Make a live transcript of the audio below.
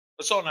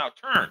Let's all now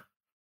turn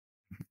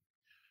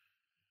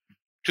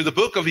to the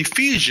book of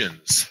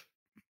Ephesians.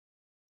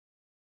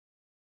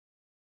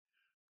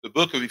 The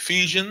book of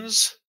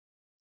Ephesians,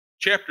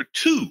 chapter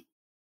 2. In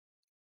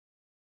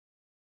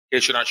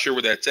case you're not sure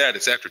where that's at,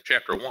 it's after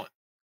chapter 1.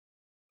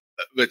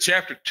 But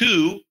chapter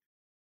 2,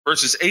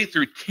 verses 8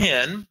 through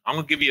 10, I'm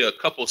going to give you a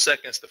couple of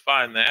seconds to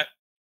find that.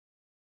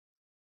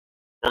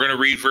 We're going to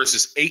read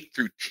verses 8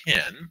 through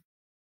 10.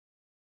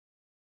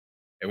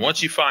 And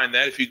once you find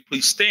that, if you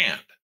please stand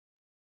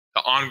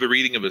to honor the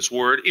reading of his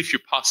word, if you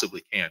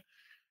possibly can.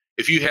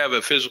 If you have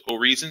a physical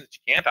reason that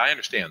you can't, I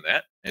understand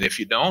that. And if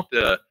you don't,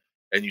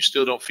 and you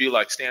still don't feel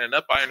like standing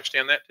up, I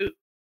understand that too.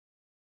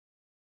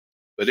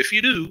 But if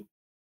you do,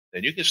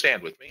 then you can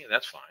stand with me, and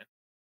that's fine.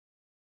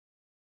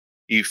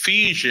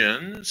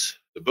 Ephesians,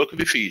 the book of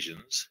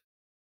Ephesians,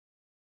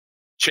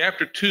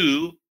 chapter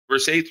 2,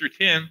 verse 8 through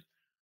 10.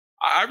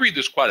 I read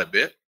this quite a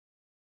bit.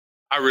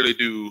 I really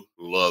do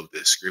love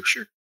this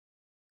scripture.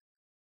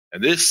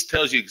 And this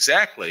tells you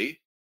exactly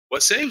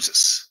what saves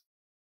us.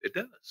 It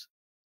does.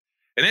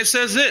 And it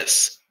says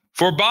this,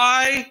 for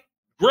by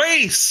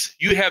grace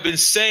you have been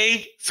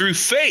saved through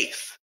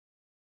faith.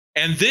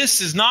 And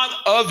this is not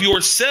of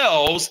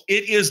yourselves,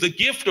 it is the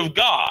gift of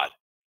God,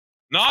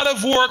 not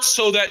of works,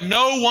 so that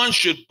no one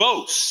should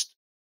boast.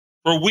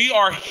 For we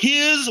are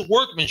his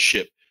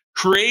workmanship,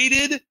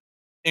 created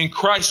in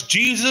Christ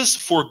Jesus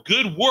for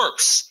good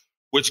works,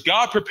 which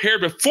God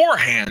prepared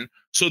beforehand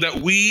so that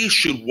we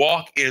should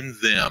walk in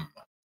them.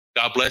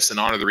 God bless and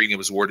honor the reading of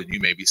his word, and you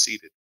may be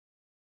seated.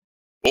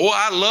 Oh,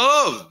 I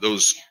love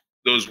those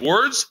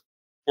words.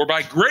 For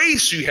by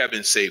grace you have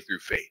been saved through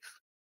faith.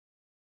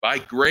 By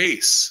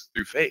grace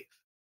through faith.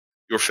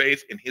 Your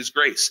faith in his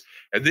grace.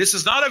 And this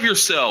is not of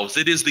yourselves.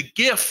 It is the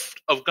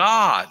gift of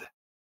God.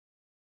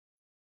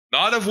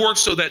 Not of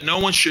works, so that no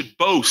one should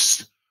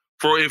boast.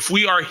 For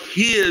we are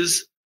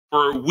his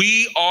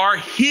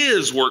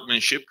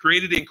workmanship,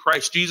 created in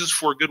Christ Jesus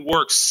for good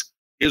works.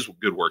 His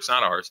good works,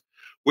 not ours.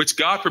 Which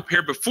God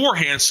prepared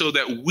beforehand so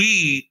that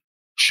we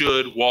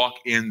should walk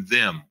in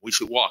them. We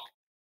should walk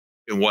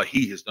in what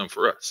he has done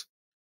for us.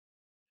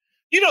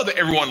 You know that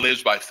everyone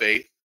lives by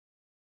faith.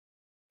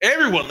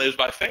 Everyone lives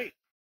by faith.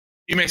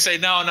 You may say,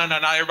 no,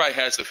 not everybody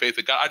has the faith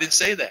of God. I didn't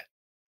say that.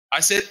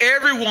 I said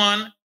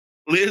everyone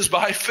lives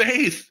by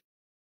faith.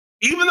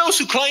 Even those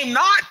who claim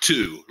not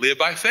to live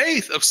by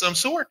faith of some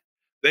sort,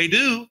 they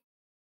do.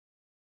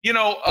 You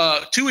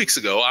know, 2 weeks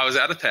ago, I was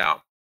out of town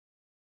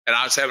and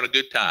I was having a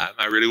good time.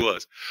 I really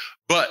was.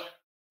 But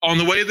on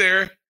the way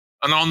there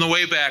and on the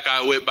way back,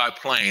 I went by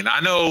plane.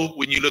 I know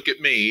when you look at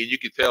me, and you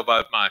can tell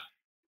by my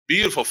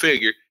beautiful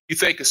figure, you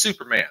think of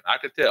Superman. I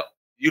could tell.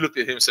 You looked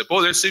at him and said,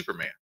 boy, there's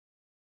Superman.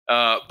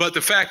 But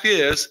the fact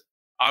is,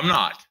 I'm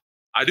not.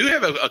 I do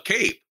have a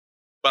cape,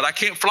 but I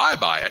can't fly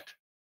by it.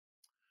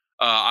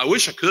 I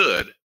wish I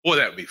could. Boy,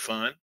 that would be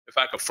fun if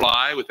I could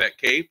fly with that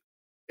cape.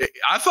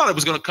 I thought it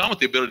was going to come with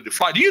the ability to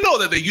fly. Do you know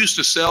that they used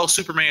to sell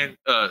Superman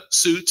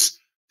suits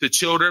to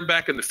children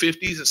back in the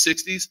 50s and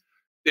 60s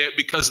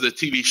because of the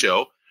TV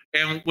show?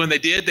 And when they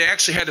did, they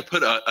actually had to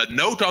put a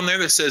note on there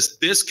that says,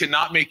 this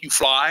cannot make you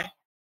fly.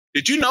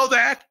 Did you know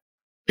that?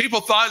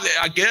 People thought,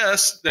 I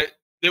guess, that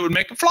they would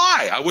make them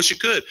fly. I wish it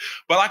could,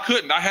 but I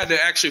couldn't. I had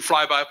to actually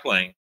fly by a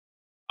plane.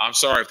 I'm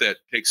sorry if that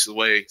takes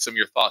away some of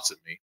your thoughts of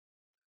me.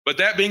 But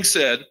that being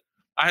said,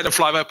 I had to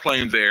fly by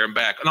plane there and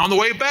back. And on the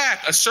way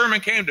back, a sermon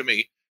came to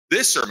me,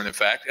 this sermon, in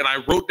fact, and I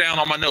wrote down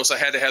on my notes. I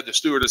had to have the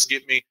stewardess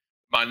get me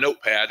my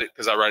notepad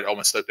because I write all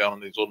my stuff down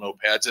on these little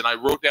notepads. And I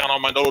wrote down on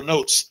my little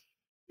notes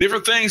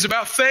different things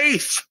about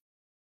faith.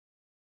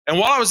 And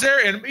while I was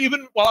there, and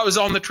even while I was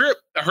on the trip,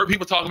 I heard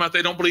people talking about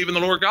they don't believe in the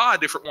Lord God,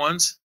 different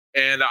ones.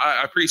 And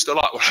I preached a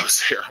lot while I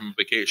was there on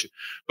vacation.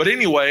 But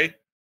anyway,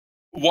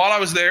 while I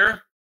was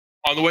there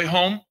on the way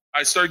home,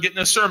 I started getting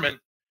a sermon.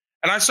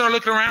 And I started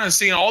looking around and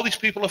seeing all these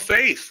people of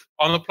faith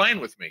on the plane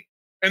with me.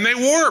 And they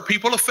were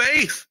people of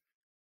faith.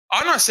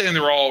 I'm not saying they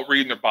were all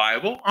reading their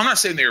Bible. I'm not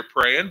saying they were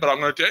praying, but I'm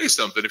going to tell you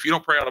something. If you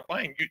don't pray on a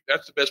plane,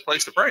 that's the best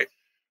place to pray.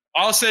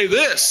 I'll say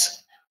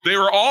this. They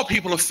were all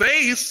people of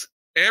faith,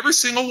 every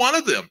single one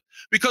of them.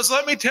 Because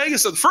let me tell you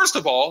something. First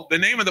of all, the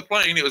name of the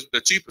plane, it was the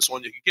cheapest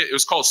one you could get. It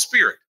was called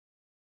Spirit.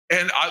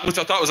 And which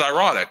I thought was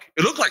ironic.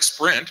 It looked like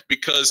Sprint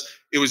because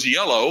it was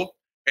yellow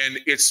and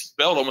it's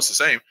spelled almost the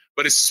same,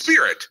 but it's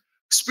Spirit.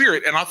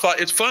 And I thought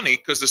it's funny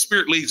because the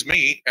Spirit leads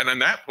me, and in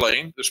that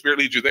plane, the Spirit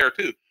leads you there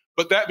too.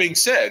 But that being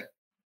said,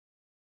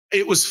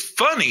 it was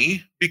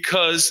funny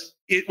because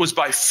it was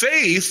by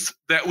faith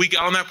that we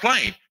got on that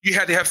plane. You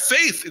had to have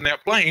faith in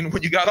that plane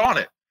when you got on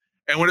it.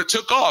 And when it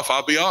took off,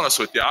 I'll be honest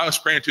with you, I was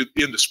praying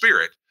in the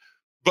Spirit,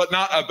 but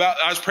not about,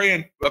 I was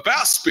praying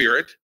about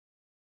Spirit,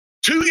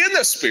 in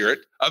the Spirit,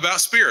 about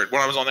Spirit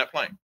when I was on that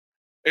plane.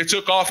 It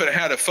took off and it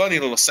had a funny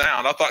little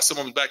sound. I thought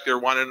someone was back there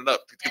winding it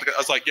up. I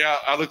was like, yeah,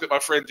 I looked at my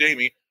friend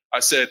Jamie. I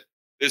said,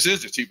 this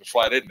is the cheapest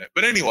flight, isn't it?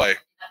 But anyway,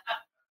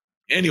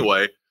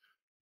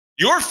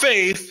 your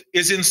faith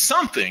is in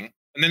something.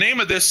 And the name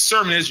of this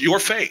sermon is Your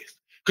Faith.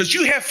 Because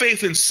you have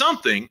faith in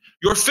something,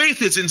 your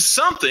faith is in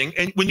something,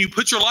 and when you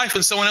put your life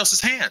in someone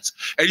else's hands.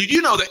 And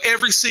you know that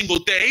every single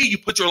day you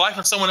put your life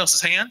in someone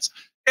else's hands,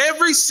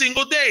 every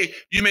single day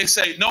you may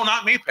say, no,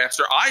 not me,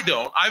 Pastor, I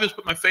don't. I just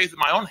put my faith in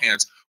my own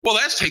hands. Well,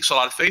 that takes a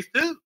lot of faith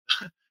too.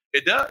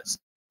 It does.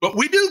 But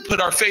we do put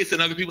our faith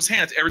in other people's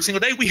hands every single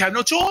day. We have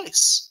no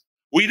choice.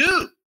 We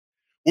do.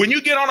 When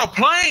you get on a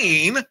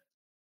plane,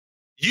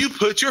 you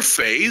put your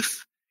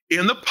faith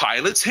in the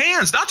pilot's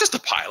hands, not just the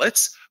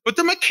pilots, but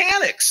the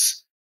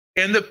mechanics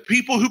and the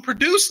people who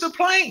produce the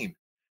plane.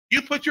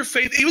 You put your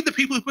faith, even the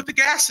people who put the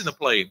gas in the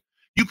plane,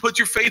 you put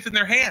your faith in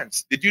their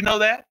hands. Did you know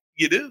that?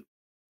 You do.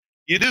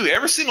 You do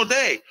every single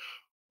day.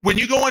 When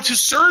you go into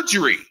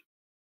surgery,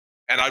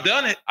 and I've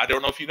done it. I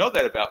don't know if you know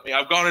that about me.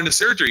 I've gone into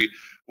surgery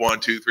 1,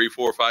 2, 3,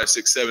 4, 5,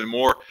 6, 7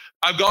 more.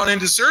 I've gone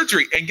into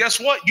surgery. And guess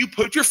what? You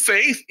put your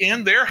faith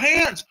in their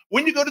hands.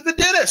 When you go to the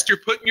dentist, you're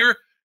putting your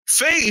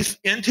faith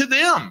into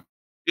them.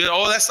 You know,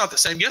 oh, that's not the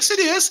same. Yes, it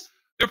is.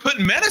 They're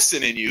putting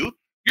medicine in you.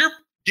 You're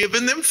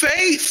giving them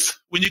faith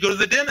when you go to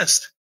the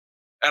dentist.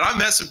 And I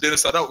met some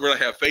dentists I don't really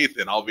have faith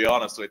in, I'll be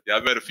honest with you.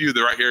 I've met a few that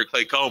are right here at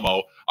Clay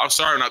Como. I'm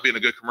sorry I'm not being a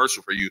good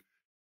commercial for you,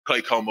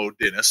 Clay Como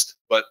dentist,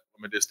 but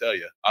I'm going to just tell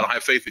you, I don't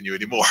have faith in you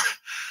anymore.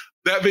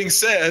 That being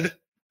said,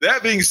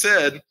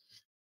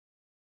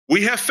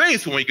 we have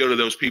faith when we go to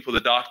those people,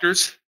 the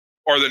doctors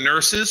or the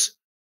nurses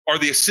or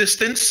the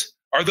assistants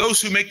or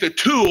those who make the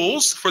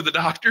tools for the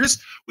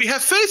doctors. We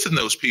have faith in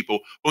those people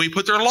when we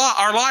put our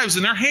lives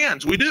in their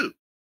hands. We do.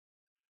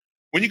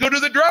 When you go to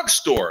the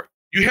drugstore,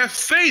 you have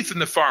faith in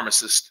the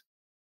pharmacist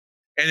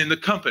and in the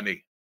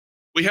company.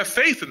 We have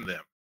faith in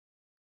them.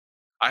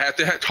 I had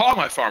to call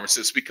my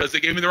pharmacist because they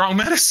gave me the wrong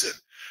medicine.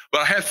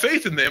 But I had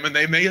faith in them, and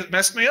they may have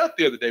messed me up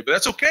the other day. But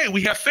that's okay.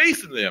 We have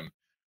faith in them.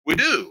 We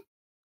do.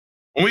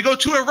 When we go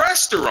to a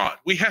restaurant,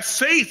 we have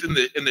faith in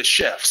the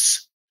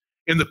chefs,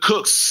 in the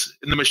cooks,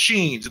 in the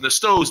machines, in the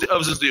stoves, the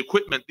ovens, the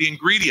equipment, the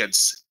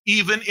ingredients,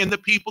 even in the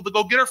people that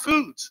go get our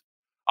foods.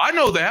 I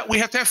know that. We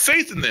have to have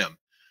faith in them.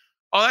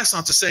 Oh, that's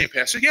not the same,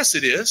 Pastor. Yes,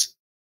 it is.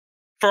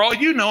 For all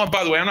you know, and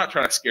by the way, I'm not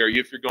trying to scare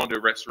you if you're going to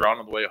a restaurant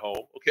on the way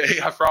home, okay?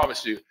 I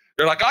promise you.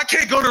 They're like, I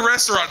can't go to a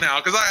restaurant now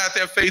because I have to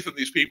have faith in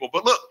these people.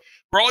 But look,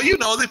 for all you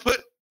know, they put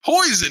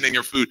poison in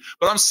your food.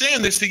 But I'm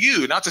saying this to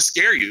you, not to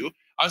scare you.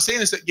 I'm saying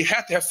this that you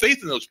have to have faith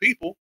in those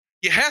people.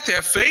 You have to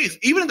have faith,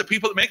 even in the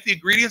people that make the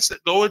ingredients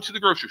that go into the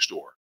grocery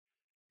store.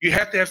 You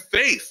have to have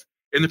faith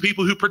in the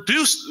people who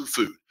produce the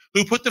food,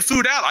 who put the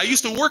food out. I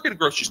used to work at a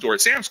grocery store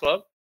at Sam's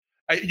Club.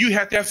 You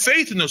have to have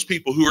faith in those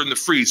people who are in the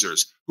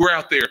freezers, who are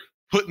out there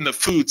putting the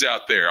foods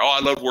out there. Oh, I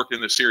love working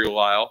in the cereal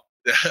aisle.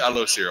 I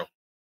love cereal.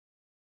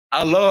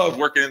 I love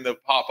working in the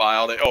pop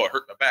aisle. It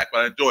hurt my back,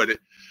 but I enjoyed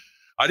it.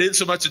 I didn't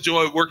so much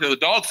enjoy working in the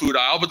dog food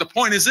aisle, but the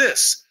point is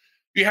this.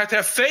 You have to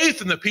have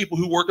faith in the people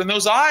who work in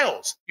those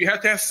aisles. You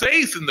have to have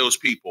faith in those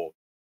people.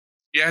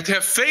 You have to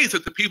have faith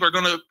that the people are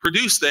going to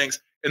produce things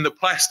in the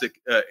plastic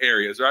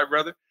areas, right,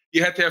 brother?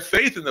 You have to have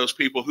faith in those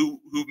people who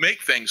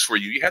make things for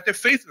you. You have to have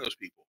faith in those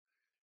people.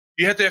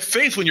 You have to have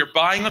faith when you're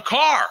buying a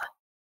car.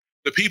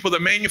 The people, the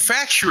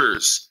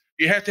manufacturers,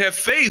 you have to have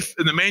faith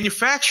in the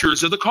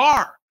manufacturers of the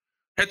car.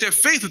 You have to have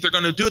faith that they're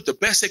going to do it the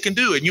best they can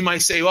do. And you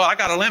might say, well, I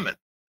got a lemon.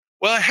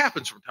 Well, it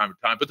happens from time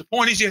to time. But the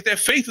point is you have to have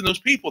faith in those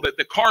people that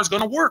the car is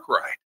going to work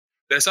right.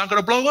 That it's not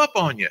going to blow up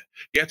on you.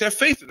 You have to have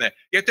faith in that.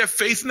 You have to have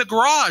faith in the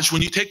garage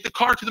when you take the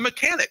car to the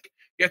mechanic.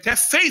 You have to have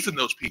faith in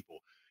those people.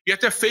 You have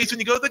to have faith when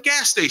you go to the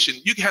gas station.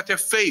 You have to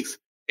have faith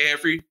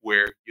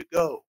everywhere you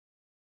go.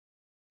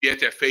 You have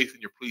to have faith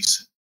in your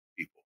police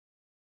people,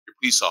 your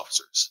police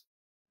officers.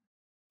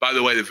 By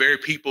the way, the very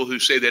people who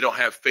say they don't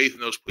have faith in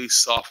those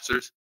police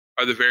officers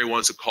are the very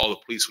ones that call the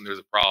police when there's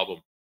a problem.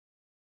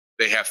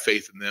 They have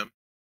faith in them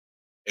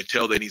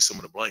until they need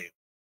someone to blame.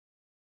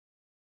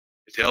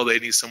 Until they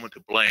need someone to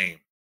blame,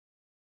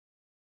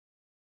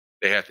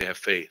 they have to have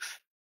faith.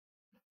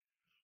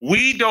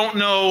 We don't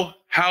know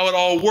how it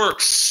all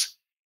works,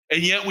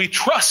 and yet we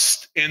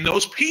trust in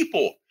those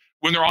people.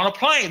 When they're on a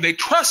plane, they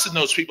trust in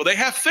those people. They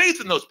have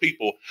faith in those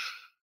people.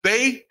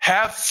 They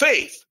have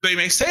faith. They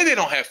may say they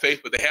don't have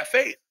faith, but they have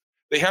faith.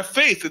 They have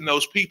faith in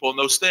those people and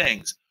those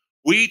things.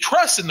 We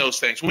trust in those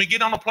things. When we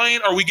get on a plane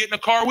or we get in a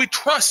car, we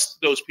trust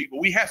those people.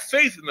 We have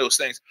faith in those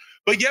things.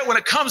 But yet when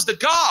it comes to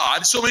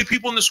God, so many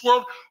people in this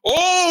world,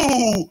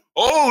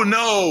 oh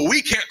no,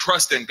 we can't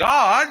trust in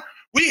God.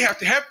 We have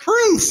to have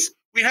proof.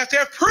 We have to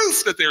have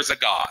proof that there's a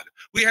God.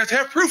 We have to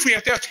have proof. We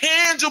have to have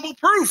tangible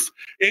proof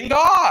in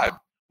God.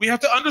 We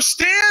have to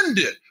understand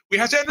it. We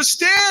have to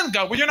understand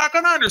God. Well, you're not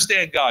going to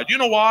understand God. You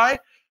know why?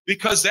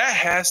 Because that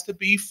has to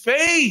be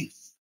faith.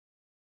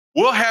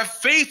 We'll have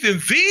faith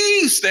in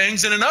these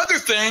things and in other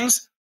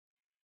things,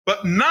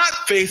 but not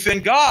faith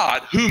in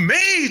God who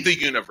made the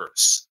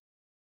universe.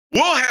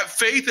 We'll have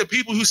faith in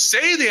people who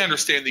say they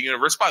understand the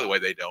universe. By the way,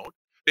 they don't.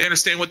 They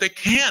understand what they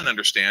can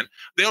understand.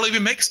 They'll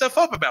even make stuff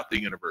up about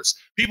the universe.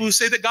 People who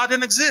say that God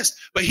doesn't exist.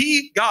 But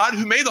God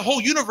who made the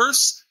whole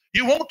universe,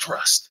 you won't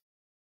trust.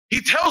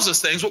 He tells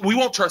us things, but we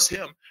won't trust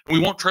him. and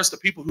we won't trust the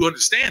people who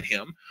understand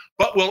him,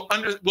 but we'll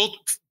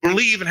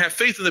believe and have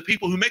faith in the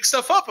people who make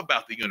stuff up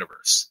about the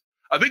universe.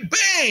 A big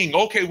bang.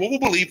 Okay, well, we'll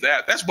believe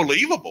that. That's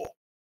believable.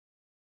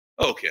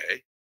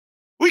 Okay.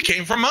 We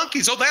came from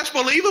monkeys. Oh, that's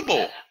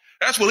believable.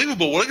 That's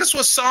believable. Well, guess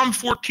what Psalm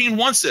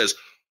 14:1 says?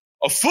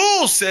 A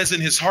fool says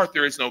in his heart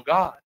there is no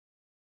God.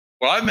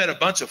 Well, I've met a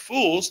bunch of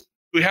fools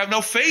who have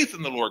no faith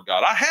in the Lord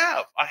God. I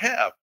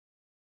have.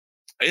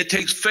 It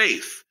takes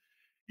faith.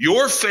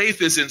 Your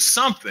faith is in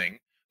something.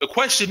 The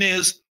question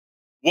is,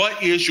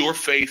 what is your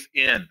faith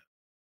in?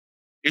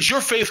 Is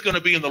your faith going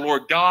to be in the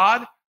Lord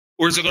God,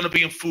 or is it going to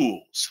be in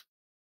fools?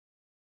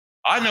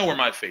 I know where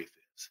my faith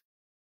is.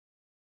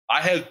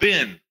 I have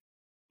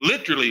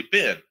literally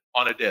been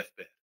on a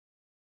deathbed.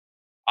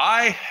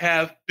 I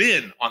have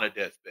been on a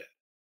deathbed.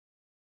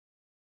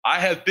 I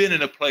have been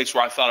in a place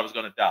where I thought I was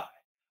going to die.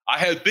 I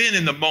have been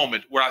in the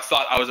moment where I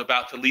thought I was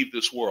about to leave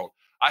this world.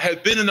 I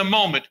have been in the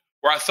moment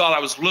where I thought I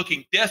was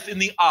looking death in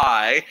the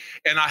eye,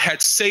 and I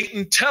had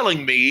Satan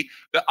telling me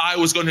that I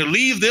was going to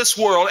leave this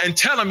world and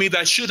telling me that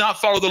I should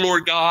not follow the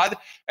Lord God.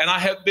 And I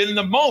have been in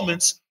the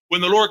moments when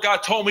the Lord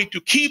God told me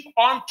to keep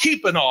on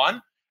keeping on,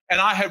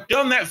 and I have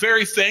done that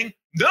very thing,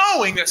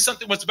 knowing that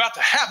something was about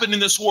to happen in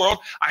this world.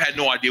 I had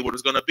no idea what it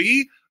was going to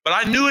be, but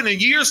I knew in a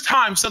year's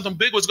time something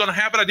big was going to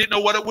happen. I didn't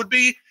know what it would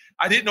be.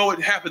 I didn't know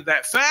it happened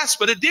that fast,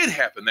 but it did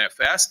happen that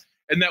fast,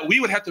 and that we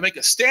would have to make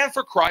a stand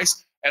for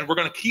Christ. And we're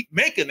going to keep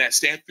making that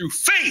stand through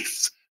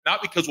faith,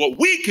 not because what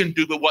we can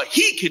do, but what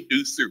he can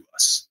do through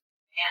us.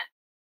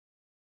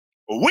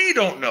 Yeah. We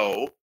don't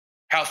know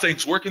how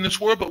things work in this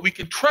world, but we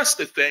can trust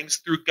the things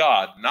through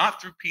God,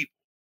 not through people,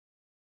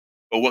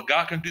 but what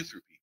God can do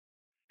through people.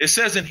 It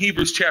says in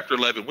Hebrews chapter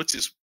 11, which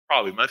is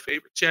probably my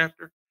favorite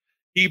chapter,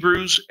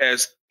 Hebrews,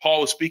 as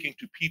Paul was speaking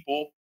to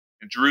people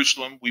in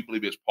Jerusalem, we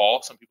believe it's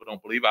Paul. Some people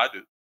don't believe, I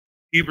do.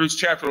 Hebrews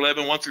chapter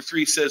 11,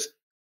 1-3 says,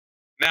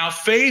 now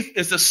faith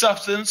is the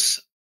substance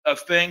of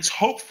things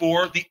hoped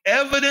for, the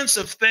evidence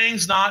of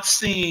things not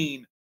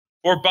seen.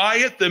 For by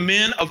it the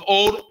men of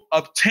old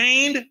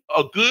obtained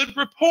a good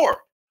report.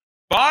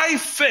 By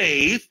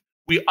faith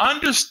we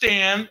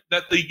understand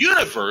that the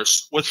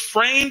universe was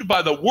framed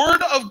by the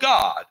word of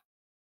God,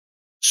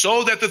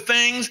 so that the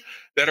things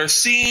that are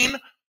seen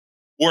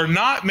were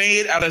not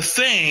made out of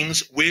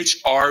things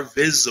which are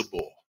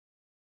visible.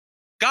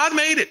 God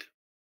made it.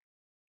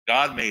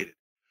 God made it.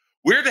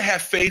 We're to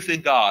have faith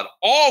in God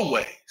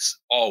always,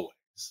 always.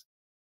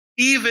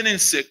 Even in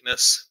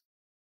sickness,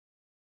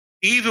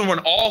 even when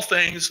all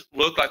things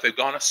look like they've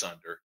gone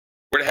asunder,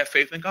 we're to have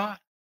faith in God.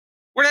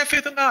 We're to have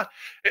faith in God.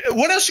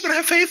 What else are you going to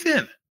have faith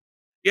in?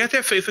 You have to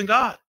have faith in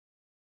God.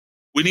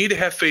 We need to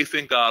have faith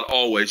in God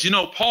always. You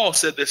know, Paul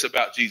said this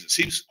about Jesus.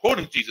 He was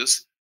quoting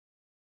Jesus.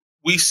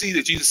 We see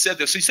that Jesus said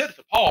this. He said it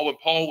to Paul when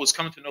Paul was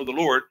coming to know the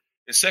Lord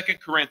in 2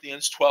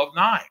 Corinthians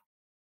 12:9.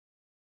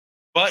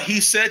 But he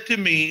said to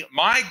me,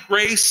 my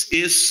grace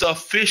is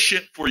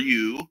sufficient for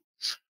you,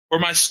 for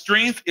my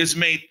strength is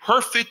made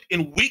perfect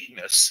in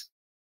weakness.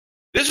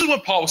 This is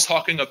what Paul was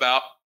talking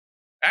about,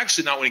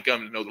 actually not when he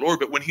came to know the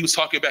Lord, but when he was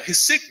talking about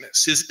his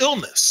sickness, his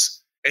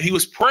illness, and he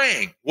was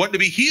praying, wanting to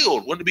be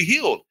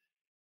healed.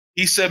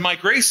 He said, my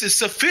grace is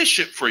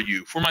sufficient for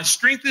you, for my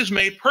strength is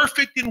made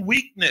perfect in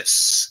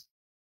weakness.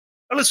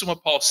 Now listen to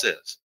what Paul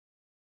says.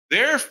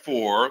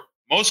 Therefore,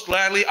 most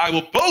gladly I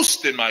will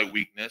boast in my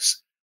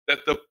weakness,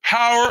 that the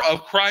power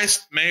of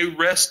Christ may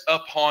rest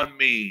upon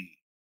me.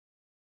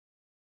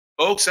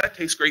 Folks, that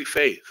takes great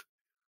faith.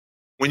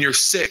 When you're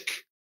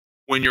sick,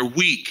 when you're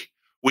weak,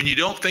 when you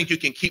don't think you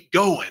can keep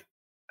going,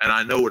 and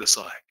I know what it's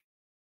like,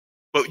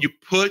 but you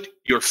put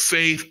your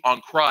faith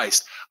on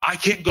Christ. I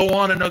can't go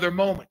on another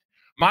moment.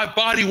 My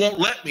body won't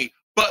let me,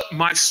 but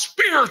my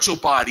spiritual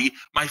body,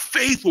 my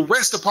faith will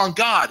rest upon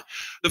God.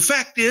 The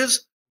fact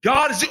is,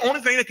 God is the only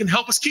thing that can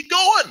help us keep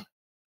going.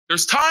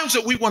 There's times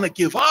that we want to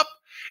give up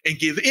and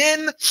give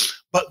in,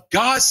 but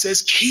God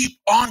says, keep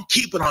on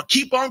keeping on,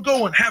 keep on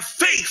going, have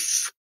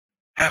faith.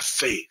 Have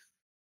faith.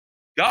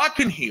 God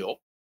can heal.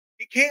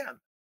 He can.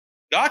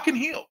 God can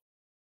heal.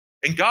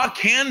 And God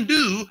can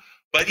do,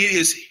 but it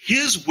is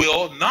his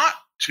will not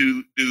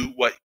to do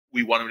what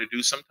we want him to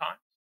do sometimes.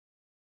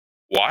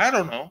 Why? I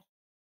don't know.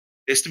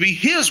 It's to be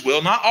his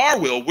will, not our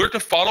will. We're to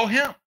follow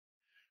him.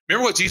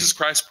 Remember what Jesus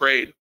Christ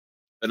prayed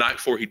the night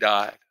before he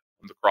died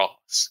on the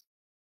cross?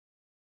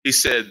 He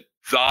said,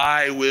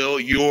 thy will,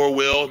 your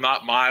will,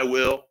 not my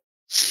will.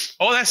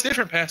 Oh, that's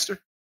different, Pastor.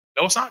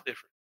 No, it's not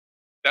different.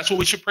 That's what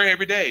we should pray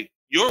every day.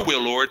 Your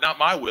will, Lord, not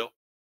my will.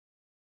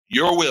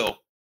 Your will,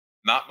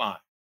 not mine.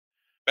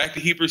 Back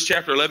to Hebrews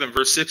chapter 11,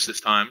 verse 6 this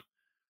time.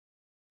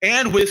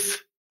 And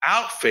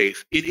without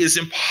faith, it is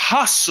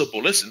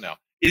impossible. Listen now.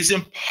 It is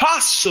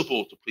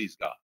impossible to please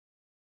God.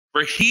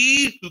 For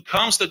he who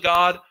comes to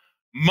God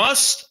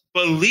must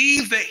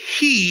believe that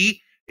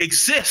he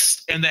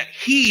exists and that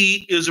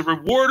he is a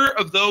rewarder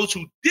of those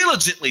who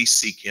diligently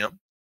seek him.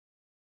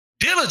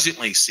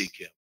 Diligently seek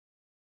him.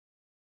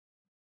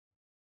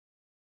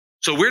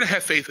 So we're to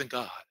have faith in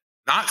God,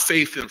 not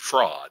faith in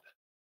fraud.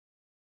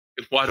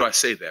 And why do I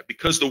say that?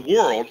 Because the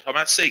world, I'm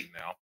not Satan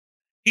now,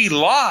 He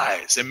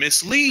lies and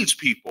misleads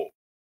people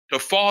to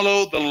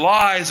follow the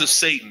lies of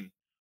Satan.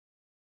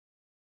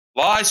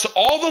 Lies to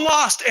all the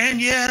lost,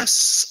 and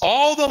yes,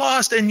 all the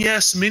lost, and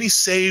yes, many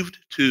saved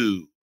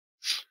too.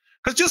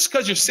 Because just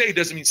because you're saved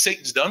doesn't mean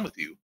Satan's done with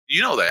you.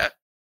 You know that.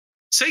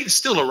 Satan's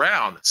still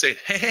around saying,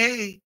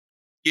 hey,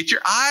 get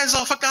your eyes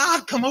off of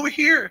God. Come over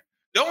here.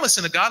 Don't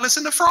listen to God.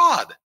 Listen to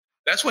fraud.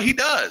 That's what he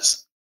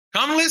does.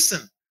 Come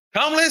listen.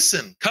 Come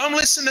listen. Come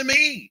listen to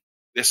me.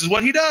 This is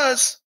what he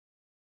does.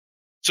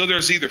 So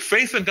there's either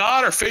faith in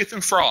God or faith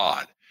in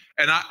fraud.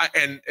 And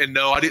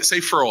no, I didn't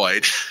say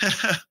Freud.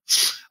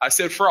 I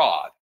said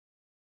fraud.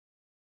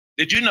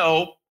 Did you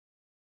know,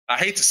 I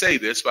hate to say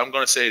this, but I'm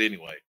going to say it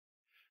anyway.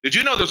 Did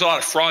you know there's a lot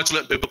of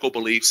fraudulent biblical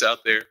beliefs out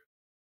there?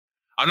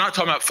 I'm not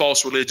talking about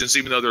false religions,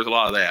 even though there's a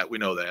lot of that. We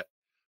know that.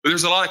 But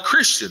there's a lot of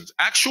Christians,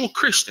 actual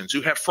Christians,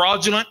 who have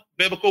fraudulent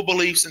biblical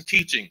beliefs and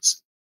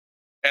teachings.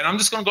 And I'm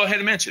just going to go ahead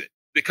and mention it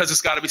because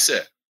it's got to be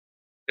said.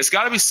 It's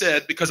got to be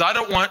said because I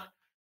don't want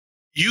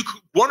you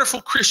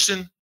wonderful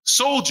Christian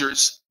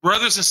soldiers,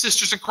 brothers and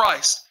sisters in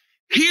Christ,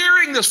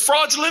 hearing this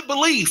fraudulent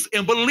belief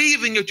and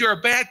believing that you're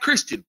a bad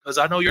Christian, because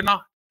I know you're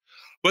not.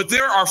 But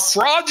there are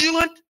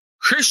fraudulent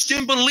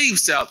Christian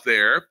beliefs out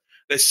there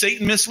that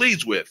Satan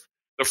misleads with.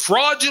 The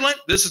fraudulent,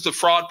 this is the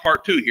fraud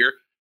part 2 here.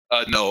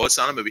 No, it's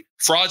not a movie.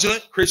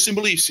 Fraudulent Christian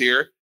beliefs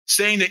here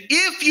saying that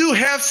if you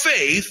have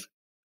faith,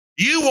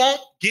 you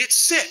won't get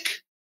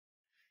sick.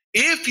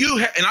 If you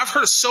have, and I've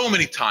heard it so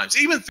many times,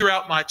 even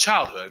throughout my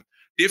childhood,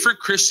 different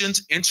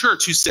Christians in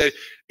church who said,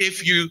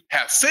 if you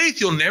have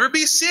faith, you'll never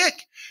be sick.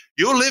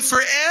 You'll live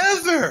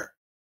forever.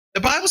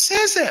 The Bible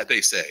says that,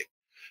 they say.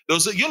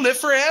 You'll live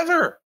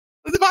forever.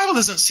 The Bible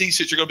doesn't teach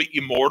that you're going to be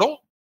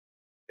immortal.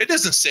 It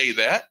doesn't say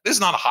that. This is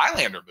not a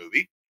Highlander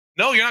movie.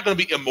 No, you're not going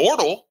to be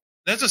immortal.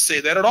 It doesn't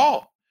say that at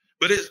all.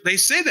 But they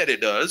say that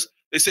it does.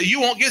 They say you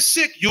won't get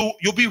sick. You'll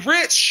be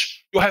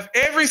rich. You'll have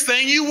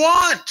everything you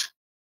want.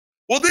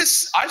 Well,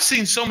 I've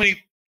seen so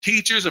many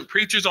teachers and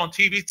preachers on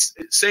TV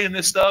saying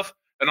this stuff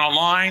and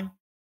online.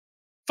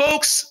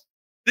 Folks,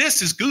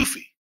 this is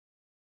goofy.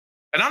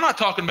 And I'm not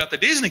talking about the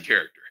Disney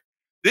character.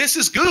 This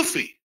is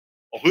goofy.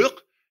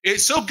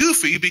 It's so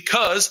goofy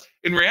because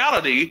in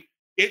reality,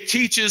 it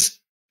teaches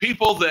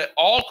people that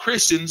all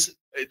Christians,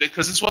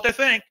 because it's what they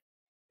think,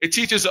 it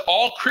teaches that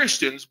all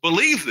Christians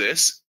believe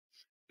this.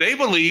 They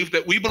believe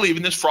that we believe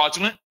in this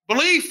fraudulent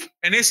belief,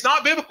 and it's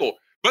not biblical.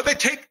 But they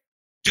take,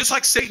 just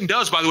like Satan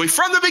does, by the way,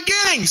 from the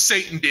beginning,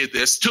 Satan did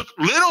this, took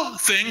little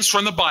things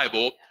from the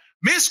Bible,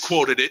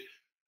 misquoted it,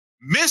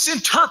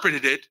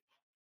 misinterpreted it,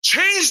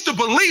 changed the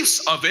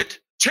beliefs of it,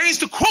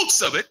 changed the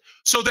quotes of it,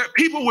 so that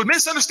people would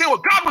misunderstand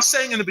what God was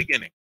saying in the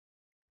beginning.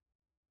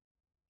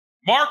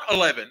 Mark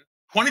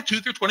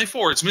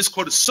 11:22-24 is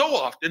misquoted so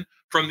often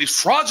from these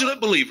fraudulent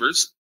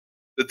believers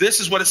that this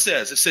is what it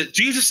says. It said,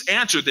 Jesus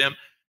answered them,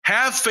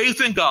 have faith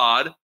in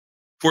God,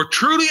 for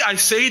truly I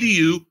say to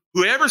you,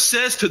 whoever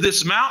says to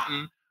this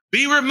mountain,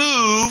 be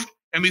removed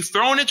and be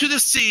thrown into the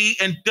sea,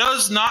 and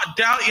does not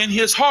doubt in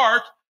his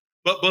heart,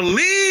 but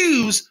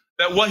believes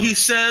that what he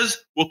says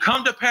will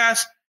come to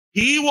pass,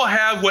 he will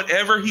have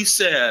whatever he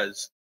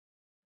says.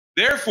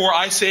 Therefore,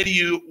 I say to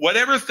you,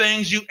 whatever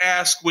things you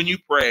ask when you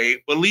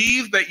pray,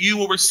 believe that you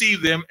will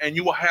receive them and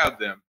you will have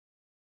them.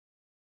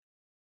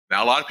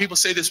 Now, a lot of people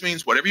say this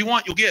means whatever you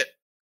want, you'll get.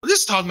 But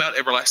this is talking about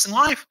everlasting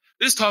life.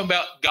 This is talking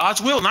about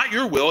God's will, not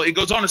your will. It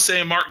goes on to say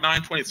in Mark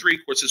 9:23,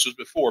 of course, this was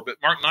before, but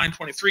Mark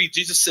 9:23,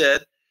 Jesus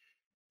said,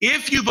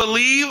 if you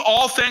believe,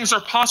 all things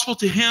are possible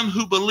to him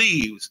who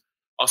believes.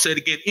 I'll say it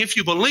again. If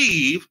you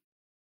believe,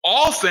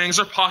 all things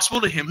are possible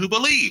to him who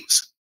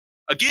believes.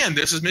 Again,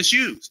 this is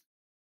misused.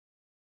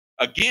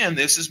 Again,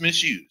 this is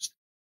misused.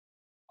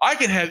 I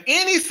can have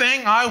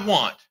anything I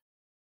want.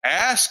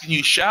 Ask and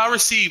you shall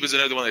receive is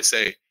another one they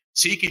say.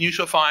 Seek and you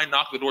shall find.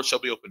 Knock, the door shall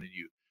be opened to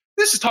you.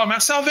 This is talking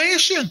about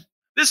salvation.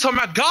 This is talking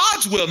about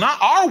God's will, not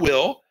our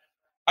will.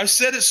 I've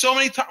said it so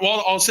many times.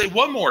 Well, I'll say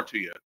one more to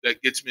you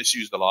that gets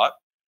misused a lot,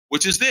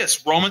 which is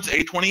this, Romans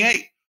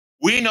 8:28.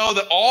 We know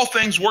that all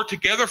things work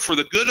together for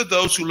the good of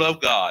those who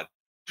love God,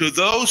 to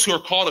those who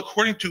are called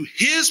according to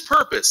his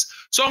purpose.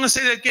 So I'm going to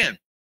say that again,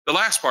 the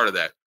last part of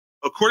that.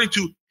 According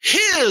to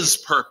his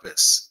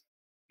purpose,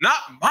 not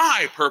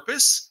my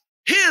purpose,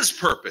 his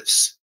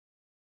purpose.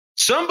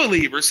 Some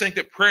believers think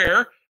that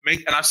prayer,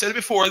 and I've said it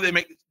before, they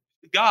make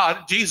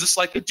God, Jesus,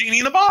 like a genie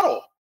in a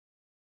bottle.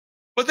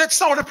 But that's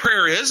not what a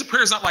prayer is. A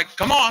prayer is not like,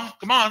 come on,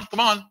 come on, come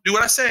on, do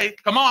what I say.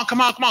 Come on,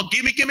 come on, come on,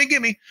 give me, give me,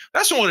 give me.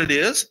 That's not what it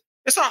is.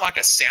 It's not like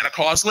a Santa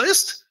Claus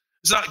list.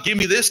 It's not give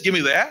me this, give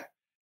me that.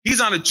 He's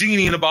not a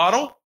genie in a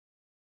bottle.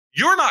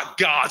 You're not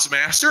God's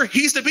master.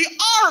 He's to be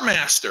our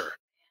master.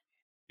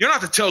 You're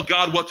not to tell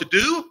God what to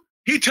do.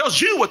 He tells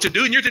you what to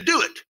do, and you're to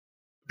do it.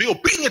 Be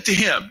obedient to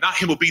him, not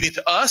him obedient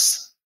to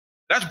us.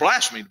 That's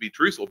blasphemy, to be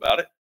truthful about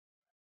it.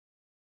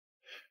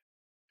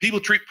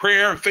 People treat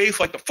prayer and faith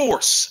like the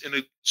Force in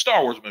the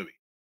Star Wars movie.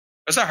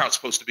 That's not how it's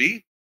supposed to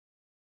be.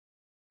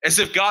 As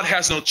if God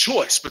has no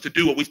choice but to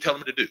do what we tell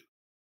him to do.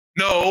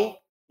 No,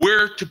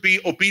 we're to be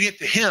obedient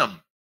to him,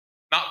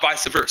 not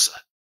vice versa.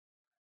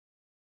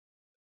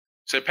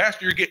 Say,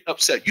 Pastor, you're getting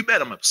upset. You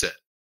bet I'm upset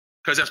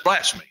because that's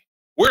blasphemy.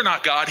 We're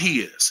not God, he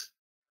is.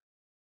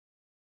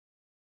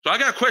 So I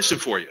got a question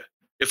for you.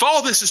 If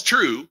all this is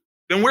true,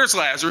 then where's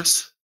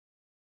Lazarus?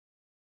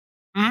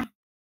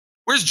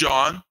 Where's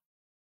John?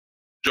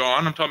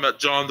 John, I'm talking about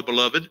John the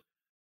beloved.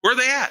 Where are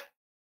they at?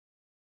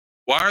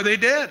 Why are they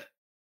dead?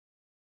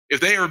 If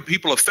they are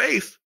people of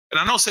faith,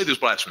 and I don't say this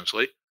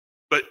blasphemously,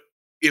 but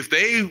if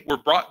they were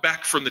brought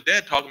back from the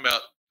dead, talking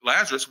about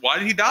Lazarus, why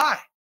did he die?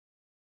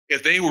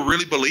 If they were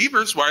really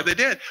believers, why are they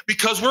dead?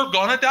 Because we're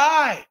going to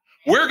die.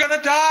 We're going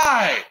to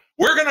die.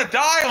 We're going to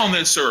die on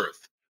this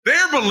earth.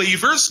 They're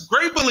believers,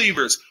 great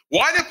believers.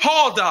 Why did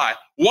Paul die?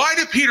 Why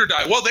did Peter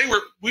die? Well,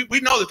 we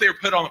know that they were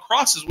put on the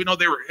crosses. We know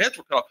their heads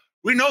were cut off.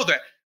 We know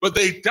that. But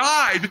they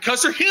died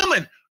because they're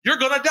human. You're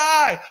going to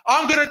die.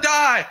 I'm going to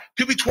die.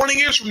 Could be 20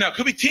 years from now.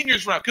 Could be 10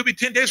 years from now. Could be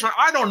 10 days from now.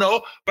 I don't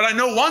know. But I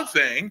know one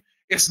thing.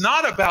 It's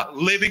not about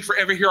living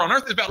forever here on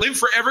earth. It's about living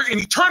forever in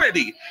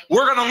eternity.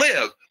 We're going to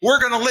live. We're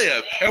going to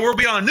live. And we'll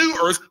be on a new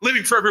earth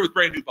living forever with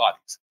brand new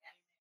bodies.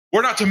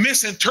 We're not to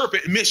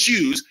misinterpret and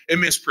misuse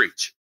and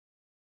mispreach.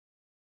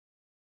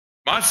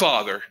 My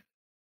father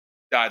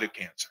died of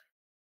cancer,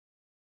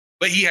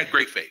 but he had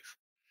great faith.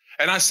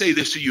 And I say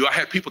this to you. I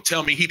had people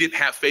tell me he didn't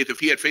have faith. If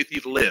he had faith,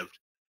 he'd lived.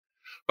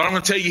 But I'm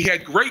going to tell you, he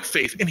had great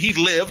faith, and he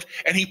lived,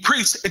 and he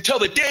preached until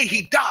the day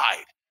he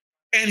died.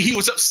 And he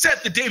was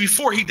upset the day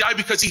before he died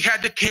because he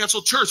had to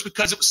cancel church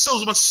because it was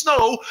so much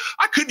snow.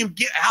 I couldn't even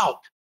get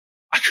out.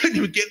 I couldn't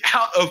even get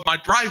out of my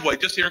driveway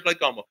just here in Lake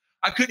Como.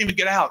 I couldn't even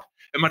get out.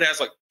 And my dad's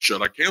like,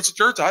 should I cancel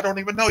church? I don't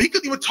even know. He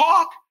couldn't even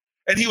talk.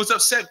 And he was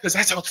upset because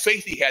that's how much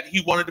faith he had.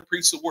 He wanted to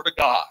preach the word of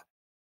God.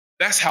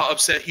 That's how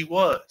upset he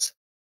was.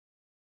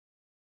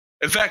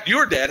 In fact,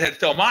 your dad had to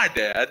tell my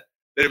dad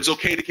that it was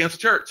okay to cancel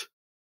church.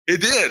 It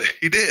did.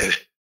 He did.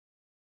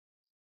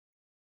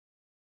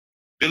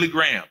 Billy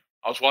Graham.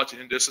 I was watching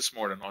him just this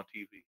morning on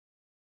TV.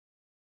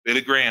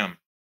 Billy Graham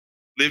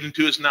lived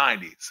into his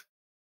 90s.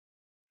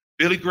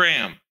 Billy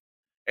Graham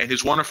and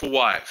his wonderful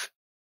wife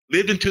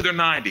lived into their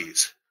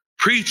 90s,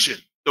 preaching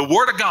the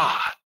word of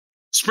God,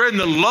 spreading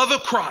the love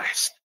of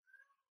Christ.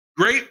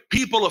 Great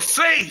people of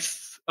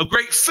faith, of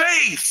great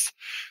faith.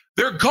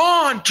 They're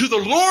gone to the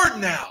Lord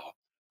now.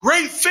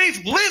 Great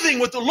faith, living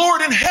with the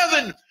Lord in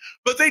heaven.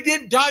 But they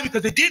didn't die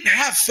because they didn't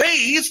have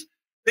faith.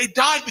 They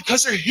died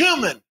because they're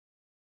human.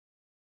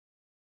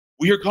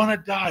 We are going to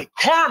die.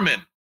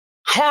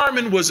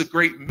 Carmen was a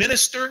great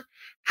minister,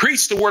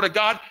 preached the word of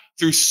God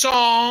through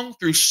song,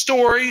 through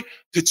story,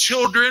 to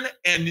children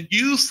and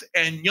youth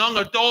and young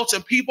adults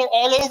and people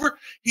all over.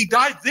 He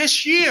died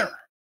this year,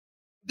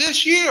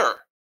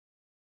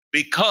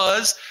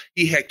 because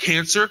he had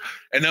cancer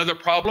and other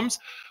problems.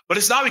 But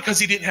it's not because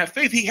he didn't have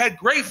faith. He had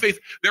great faith.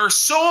 There are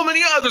so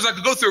many others. I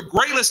could go through a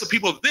great list of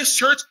people of this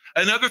church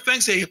and other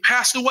things that have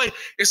passed away.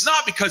 It's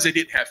not because they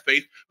didn't have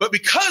faith, but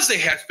because they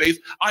had faith,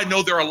 I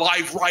know they're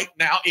alive right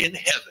now in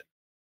heaven.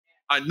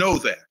 I know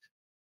that.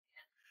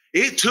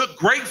 It took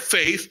great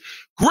faith,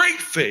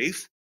 greater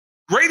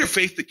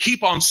faith to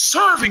keep on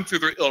serving through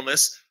their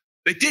illness.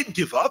 They didn't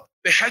give up.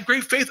 They had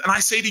great faith. And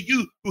I say to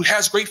you who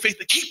has great faith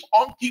to keep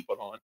on keeping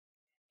on.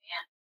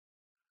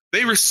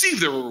 They receive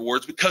their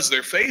rewards because of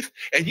their faith,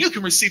 and you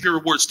can receive your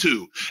rewards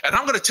too. And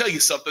I'm going to tell you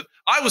something.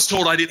 I was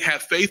told I didn't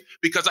have faith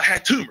because I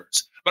had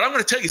tumors. But I'm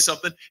going to tell you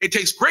something. It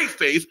takes great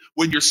faith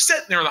when you're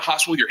sitting there in the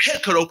hospital, your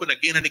head cut open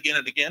again and again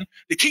and again,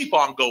 to keep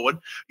on going,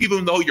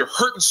 even though you're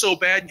hurting so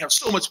bad and you have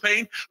so much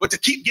pain, but to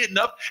keep getting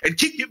up and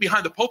keep getting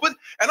behind the pulpit.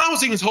 And I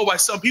was even told by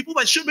some people that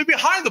I shouldn't be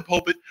behind the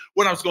pulpit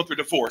when I was going through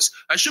divorce.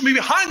 I shouldn't be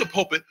behind the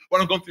pulpit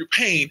when I'm going through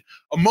pain,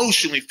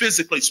 emotionally,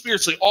 physically,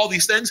 spiritually, all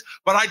these things.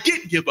 But I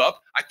didn't give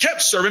up. I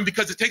kept serving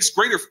because it takes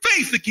greater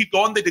faith to keep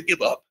going than to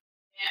give up.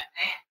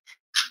 Yeah, man.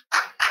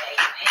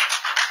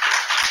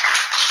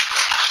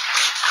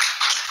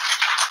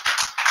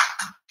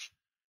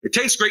 It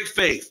takes great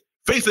faith.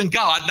 Faith in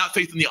God, not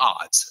faith in the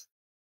odds.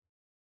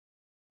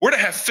 We're to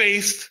have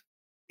faith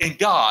in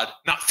God,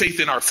 not faith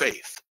in our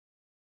faith.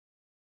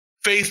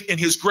 Faith in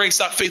his grace,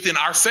 not faith in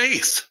our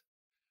faith.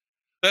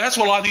 That's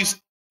what a lot of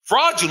these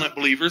fraudulent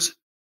believers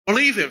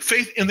believe in.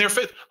 Faith in their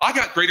faith. I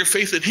got greater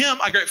faith in him.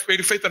 I got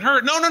greater faith in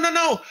her.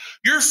 No.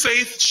 Your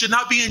faith should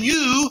not be in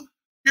you.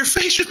 Your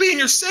faith should be in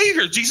your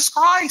Savior, Jesus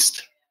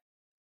Christ.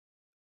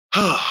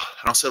 And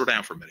I'll settle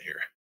down for a minute here.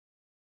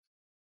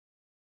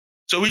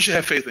 So we should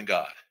have faith in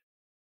God,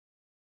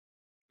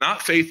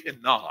 not faith in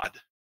nod,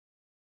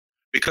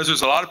 because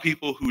there's a lot of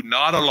people who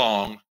nod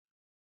along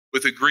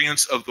with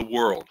agreements of the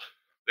world.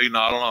 They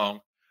nod along.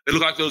 They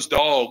look like those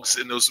dogs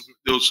in those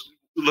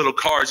little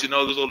cars,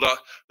 those little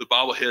the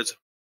bobbleheads.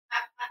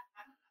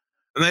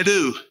 And they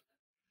do.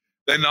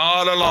 They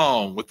nod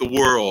along with the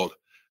world,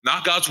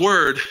 not God's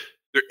word.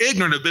 They're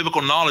ignorant of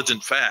biblical knowledge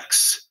and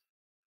facts.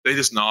 They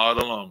just nod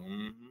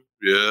along.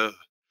 Yeah.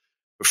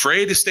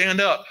 Afraid to stand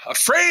up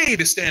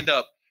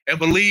and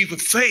believe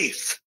with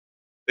faith.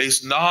 They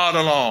just nod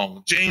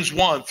along. James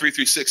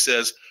 1:3-6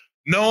 says,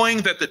 knowing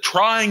that the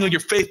trying of your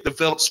faith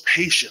develops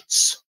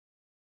patience,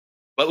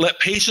 but let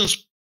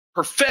patience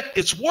perfect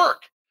its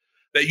work,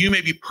 that you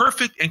may be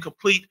perfect and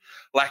complete,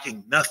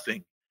 lacking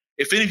nothing.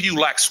 If any of you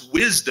lacks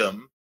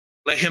wisdom,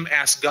 let him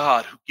ask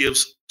God, who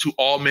gives to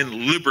all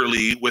men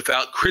liberally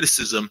without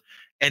criticism,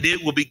 and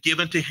it will be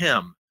given to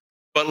him.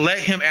 But let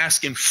him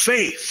ask in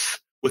faith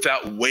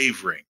without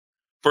wavering.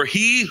 For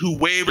he who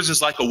wavers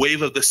is like a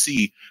wave of the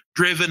sea,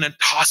 driven and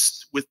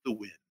tossed with the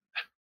wind.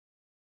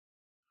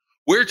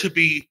 We're to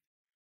be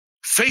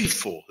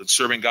faithful in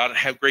serving God and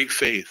have great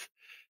faith.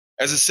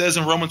 As it says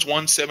in Romans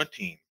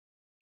 1:17,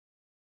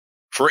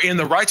 for in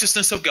the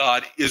righteousness of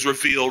God is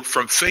revealed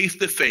from faith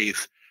to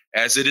faith,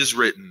 as it is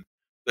written,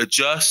 the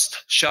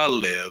just shall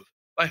live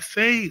by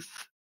faith.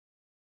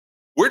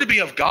 We're to be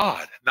of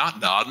God,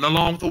 not nodding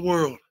along with the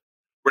world.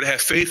 We're to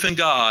have faith in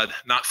God,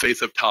 not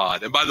faith of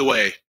Todd. And by the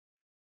way,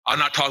 I'm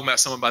not talking about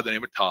someone by the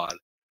name of Todd.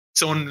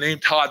 Someone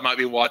named Todd might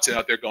be watching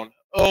out there going,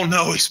 oh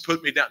no, he's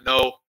put me down.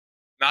 No,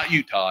 not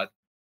you, Todd.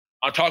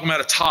 I'm talking about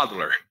a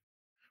toddler.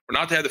 We're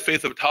not to have the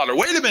faith of a toddler.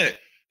 Wait a minute.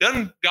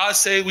 Doesn't God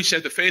say we should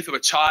have the faith of a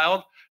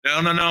child?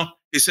 No.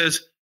 He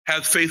says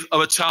have faith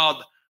of a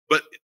child,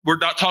 but we're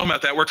not talking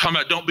about that. We're talking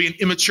about don't be an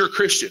immature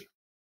Christian.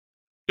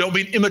 Don't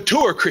be an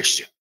immature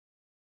Christian.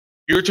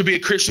 You're to be a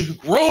Christian who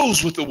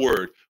grows with the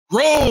word,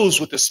 grows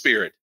with the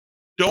Spirit.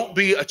 Don't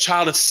be a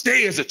child and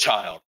stay as a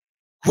child.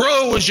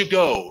 Grow as you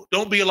go.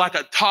 Don't be like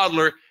a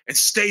toddler and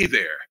stay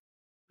there.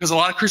 Because a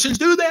lot of Christians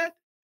do that.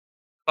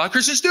 A lot of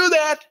Christians do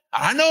that.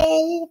 I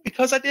know,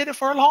 because I did it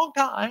for a long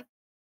time.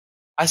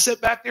 I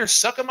sat back there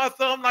sucking my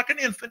thumb like an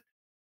infant.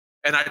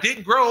 And I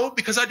didn't grow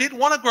because I didn't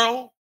want to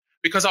grow,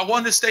 because I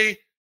wanted to stay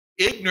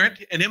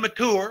ignorant and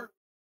immature.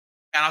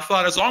 And I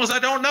thought, as long as I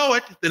don't know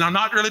it, then I'm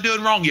not really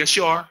doing wrong. Yes,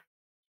 you are.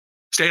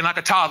 Staying like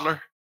a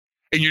toddler,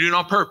 and you're doing it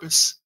on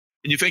purpose.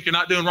 And you think you're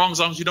not doing wrong as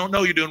long as you don't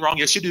know you're doing wrong.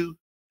 Yes, you do.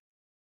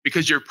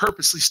 Because you're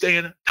purposely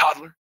staying a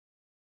toddler.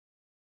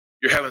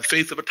 You're having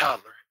faith of a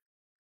toddler.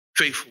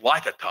 Faith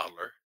like a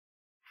toddler.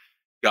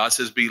 God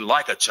says be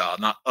like a child,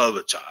 not of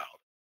a child.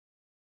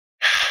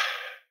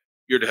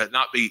 You're to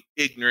not be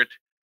ignorant,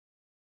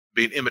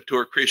 be an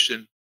immature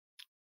Christian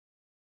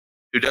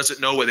who doesn't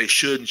know what they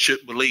should and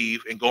shouldn't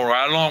believe and going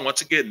right along,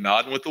 once again,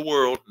 nodding with the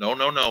world.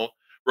 No.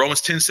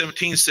 Romans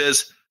 10:17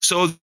 says,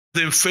 so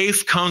then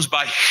faith comes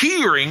by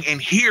hearing,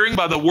 and hearing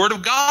by the word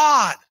of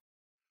God.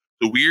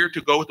 So we're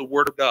to go with the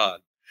word of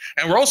God.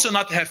 And we're also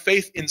not to have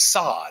faith in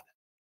sod.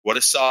 What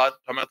is sod?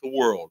 Talking about the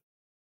world.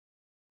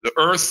 The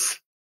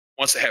earth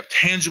wants to have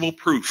tangible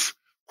proof,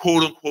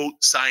 quote unquote,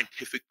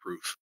 scientific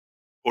proof,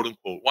 quote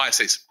unquote. Why I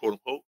say quote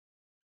unquote?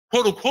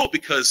 Quote unquote,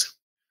 because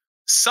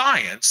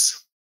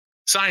science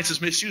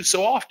is misused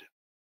so often.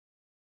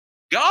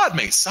 God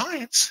made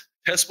science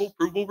testable,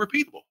 provable,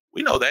 repeatable.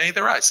 We know that ain't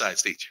the right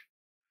science teacher.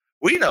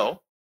 We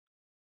know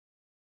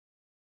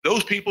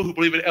those people who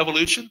believe in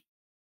evolution,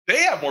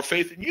 they have more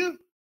faith than you.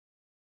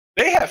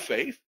 They have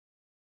faith.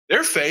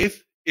 Their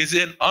faith is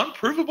in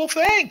unprovable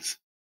things.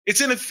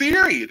 It's in a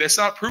theory that's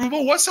not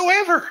provable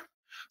whatsoever.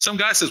 Some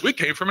guy says, we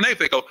came from an ape.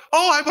 They go,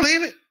 oh, I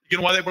believe it. You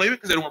know why they believe it?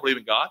 Because they don't want to believe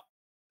in God.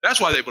 That's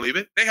why they believe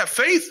it. They have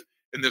faith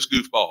in this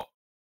goofball.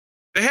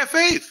 They have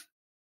faith.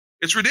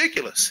 It's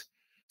ridiculous.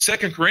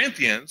 2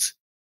 Corinthians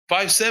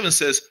 5:7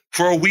 says,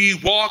 for we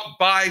walk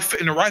by,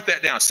 and write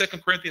that down, 2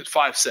 Corinthians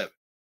 5:7, because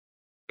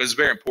it's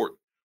very important.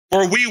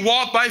 For we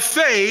walk by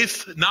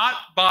faith, not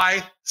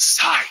by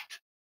sight.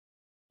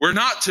 We're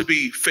not to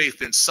be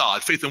faith in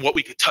sod, faith in what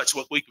we can touch,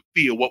 what we can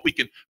feel, what we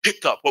can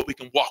pick up, what we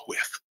can walk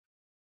with.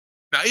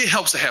 Now, it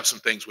helps to have some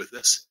things with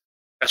us.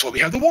 That's why we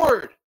have the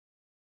word.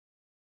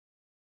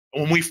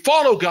 And when we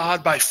follow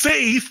God by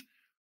faith,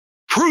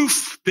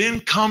 proof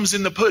then comes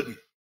in the pudding.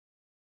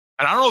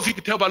 And I don't know if you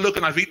can tell by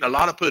looking, I've eaten a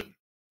lot of pudding.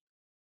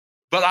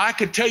 But I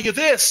can tell you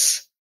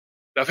this,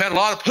 I've had a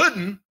lot of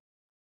pudding.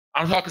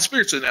 I'm talking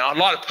spiritually now, a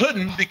lot of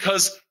pudding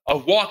because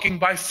of walking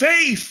by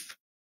faith.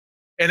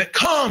 And it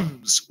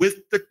comes with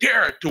the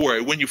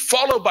territory. When you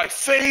follow by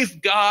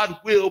faith, God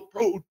will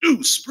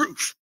produce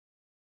proof.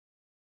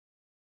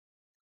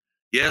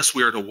 Yes,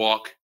 we are to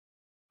walk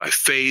by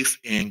faith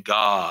in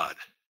God.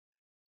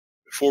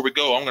 Before we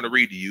go, I'm going to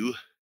read to you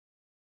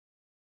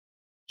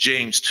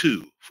James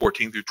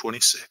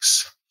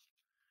 2:14-26.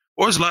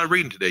 Boy, there's a lot of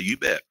reading today, you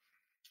bet.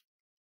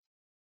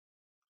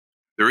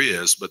 There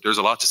is, but there's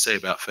a lot to say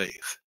about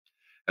faith.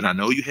 And I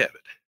know you have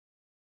it.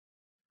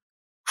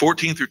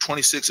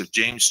 14-26 of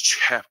James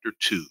chapter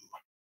 2.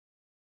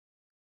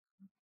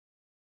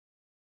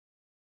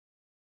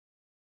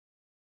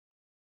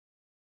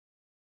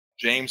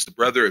 James, the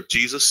brother of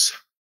Jesus,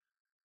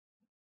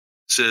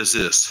 says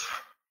this.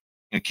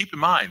 And keep in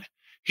mind,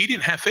 he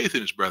didn't have faith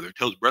in his brother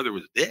until his brother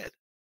was dead.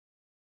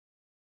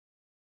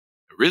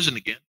 Risen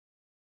again.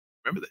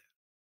 Remember that.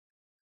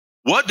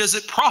 What does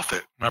it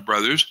profit, my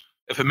brothers,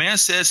 if a man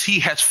says he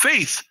has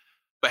faith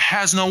but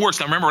has no works?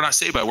 Now remember what I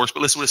say by works,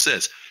 but listen what it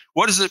says.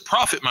 What does it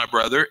profit, my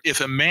brother,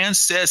 if a man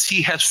says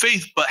he has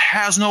faith but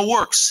has no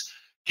works?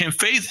 Can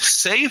faith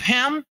save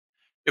him?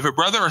 If a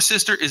brother or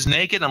sister is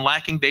naked and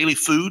lacking daily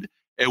food,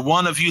 and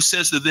one of you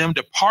says to them,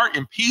 depart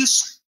in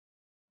peace,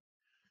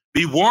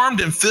 be warmed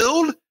and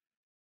filled,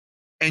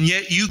 and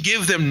yet you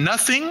give them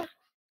nothing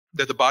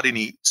that the body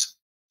needs.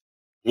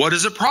 What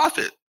does it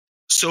profit?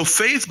 So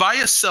faith by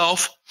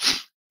itself,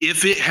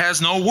 if it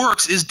has no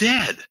works, is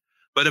dead.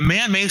 But a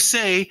man may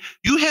say,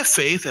 you have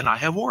faith and I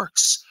have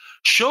works.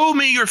 Show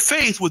me your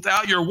faith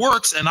without your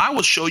works, and I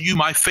will show you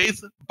my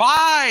faith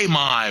by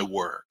my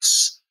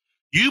works.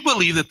 You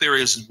believe that there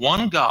is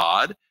one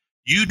God.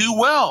 You do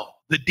well.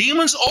 The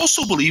demons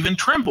also believe and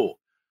tremble.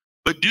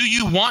 But do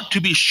you want to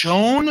be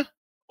shown,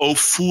 O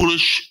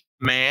foolish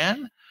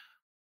man,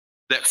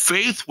 that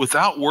faith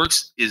without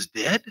works is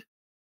dead?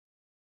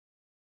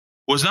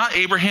 Was not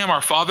Abraham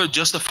our father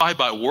justified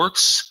by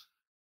works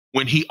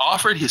when he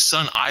offered his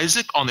son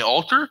Isaac on the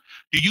altar?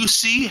 Do you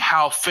see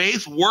how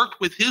faith worked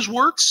with his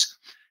works?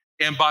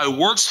 And by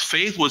works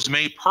faith was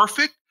made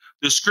perfect.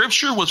 The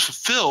scripture was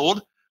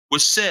fulfilled,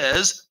 which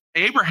says,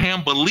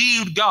 Abraham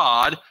believed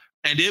God,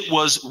 and it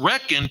was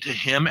reckoned to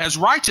him as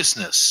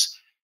righteousness.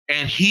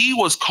 And he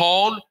was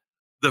called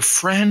the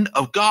friend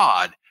of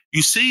God.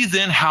 You see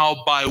then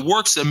how by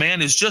works a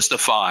man is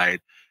justified,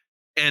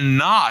 and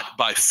not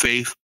by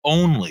faith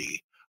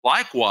only.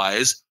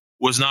 Likewise,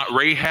 was not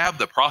Rahab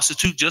the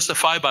prostitute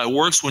justified by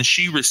works when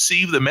she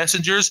received the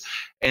messengers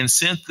and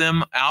sent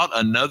them out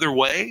another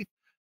way?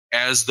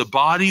 As the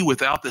body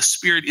without the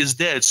spirit is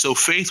dead, so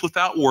faith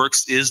without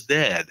works is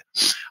dead.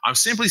 I'm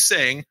simply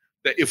saying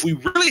that if we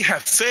really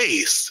have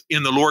faith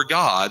in the Lord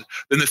God,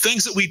 then the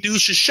things that we do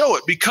should show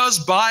it. Because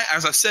by,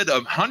 as I said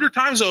 100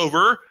 times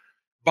over,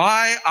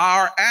 by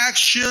our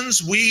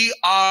actions we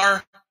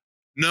are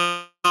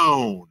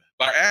known.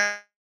 By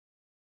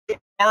actions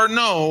are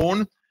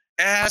known,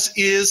 as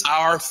is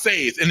our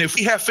faith. And if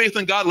we have faith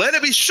in God, let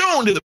it be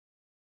shown to the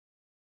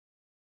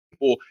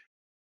people.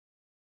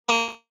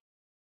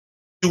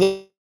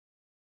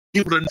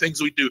 People and things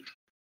we do.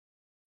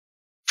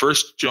 1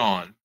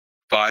 John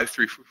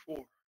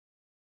 5:3-4.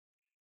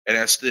 And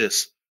that's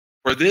this.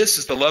 For this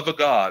is the love of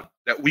God,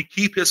 that we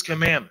keep his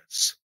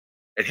commandments,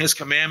 and his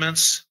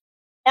commandments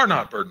are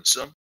not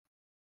burdensome.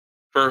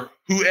 For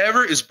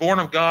whoever is born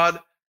of God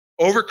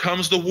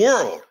overcomes the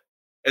world,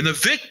 and the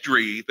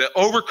victory that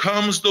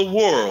overcomes the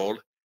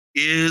world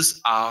is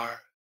our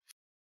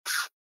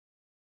faith.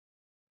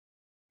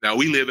 Now,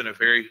 we live in a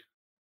very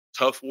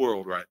tough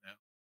world right now.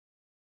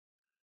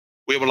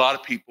 We have a lot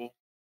of people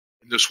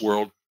in this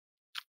world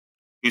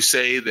who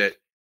say that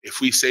if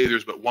we say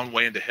there's but one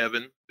way into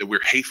heaven, that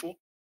we're hateful,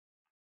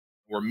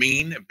 we're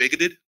mean and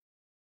bigoted,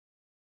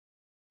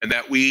 and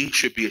that we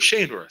should be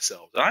ashamed of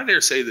ourselves. And I dare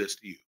say this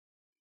to you.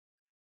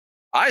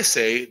 I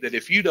say that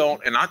if you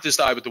don't, and not just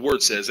I, but the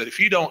word says that if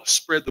you don't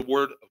spread the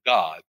word of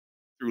God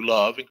through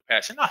love and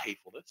compassion, not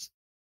hatefulness,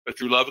 but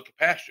through love and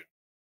compassion,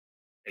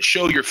 and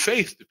show your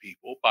faith to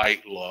people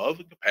by love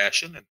and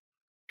compassion and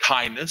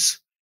kindness,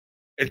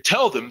 and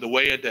tell them the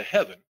way into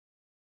heaven,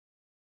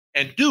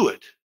 and do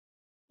it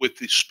with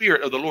the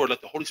Spirit of the Lord,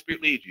 let the Holy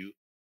Spirit lead you,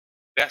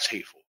 that's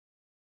hateful.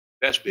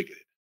 That's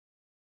bigoted.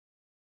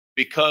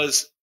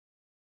 Because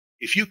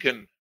if you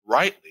can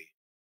rightly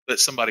let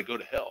somebody go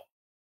to hell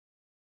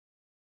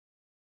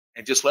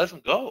and just let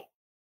them go,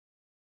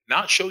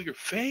 not show your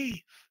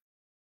faith,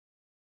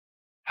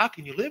 how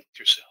can you live with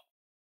yourself?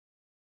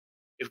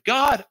 If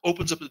God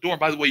opens up the door, and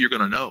by the way, you're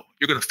going to know,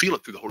 you're going to feel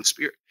it through the Holy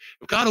Spirit.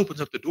 If God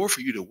opens up the door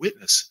for you to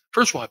witness,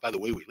 first of all, by the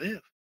way we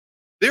live,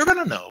 they're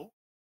going to know.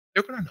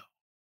 They're going to know.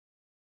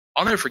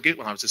 I'll never forget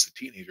when I was just a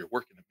teenager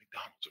working at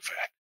McDonald's, in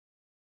fact.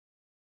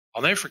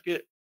 I'll never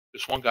forget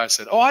this one guy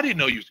said, oh, I didn't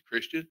know you was a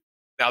Christian.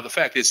 Now, the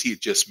fact is he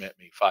had just met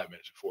me 5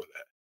 minutes before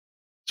that.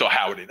 So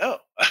how would he know?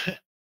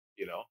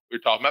 You know, we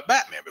were talking about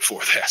Batman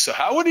before that. So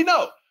how would he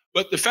know?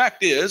 But the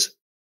fact is,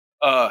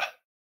 I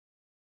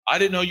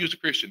didn't know you was a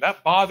Christian.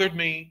 That bothered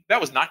me. That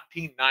was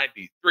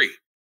 1993.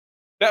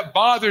 That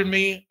bothered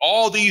me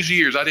all these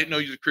years. I didn't know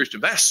you was a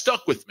Christian. That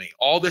stuck with me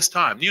all this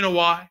time. You know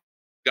why?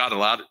 God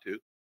allowed it to.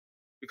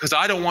 Because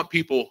I don't want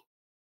people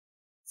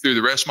through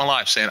the rest of my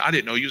life saying, I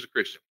didn't know you was a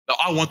Christian. No,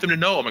 I want them to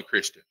know I'm a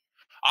Christian.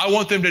 I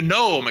want them to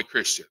know I'm a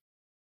Christian.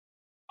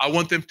 I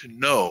want them to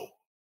know,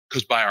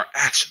 because by our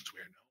actions we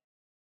are known.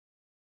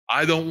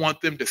 I don't want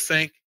them to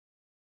think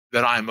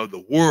that I'm of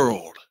the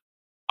world.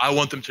 I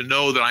want them to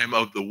know that I am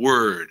of the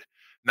word,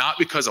 not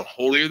because I'm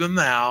holier than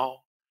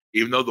thou,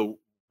 even though the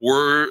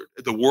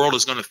world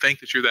is going to think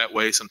that you're that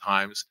way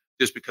sometimes,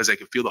 just because they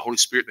can feel the Holy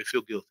Spirit, they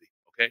feel guilty,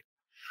 okay?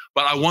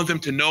 But I want them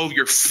to know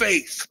your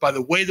faith by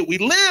the way that we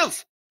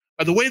live,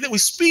 by the way that we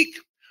speak,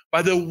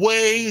 by the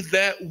way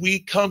that we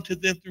come to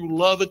them through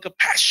love and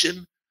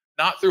compassion,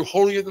 not through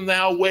holier than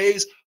thou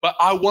ways, but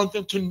I want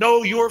them to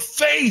know your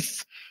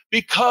faith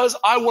because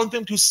I want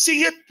them to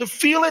see it, to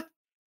feel it,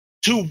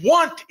 to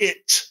want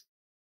it.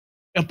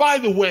 And by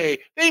the way,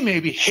 they may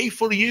be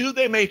hateful to you.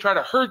 They may try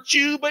to hurt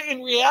you, but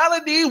in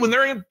reality, when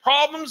they're in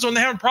problems, when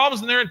they're having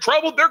problems and they're in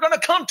trouble, they're going to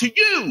come to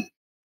you.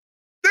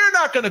 They're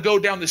not going to go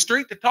down the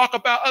street to talk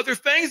about other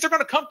things. They're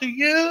going to come to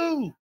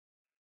you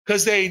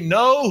because they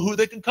know who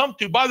they can come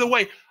to. By the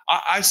way,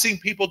 I've seen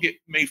people get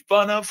made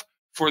fun of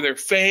for their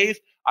faith.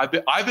 I've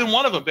been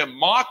one of them, been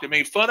mocked and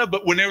made fun of.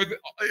 But whenever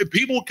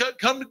people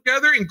come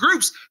together in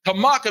groups to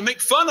mock and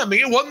make fun of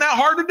me, it wasn't that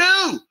hard to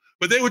do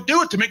But they would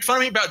do it to make fun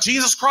of me about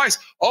Jesus Christ.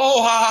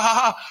 Oh, ha, ha, ha,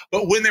 ha.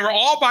 But when they were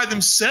all by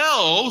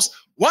themselves,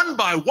 one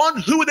by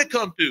one, who would they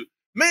come to?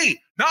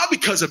 Me. Not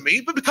because of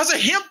me, but because of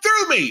him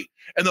through me.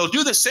 And they'll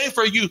do the same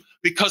for you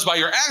because by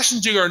your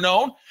actions you are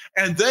known,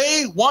 and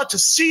they want to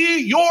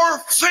see your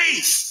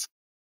faith.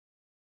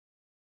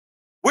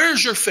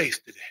 Where's your faith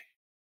today?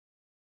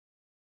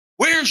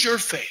 Where's your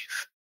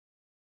faith?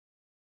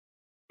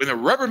 When the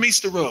rubber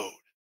meets the road,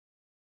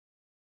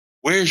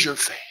 where's your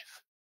faith?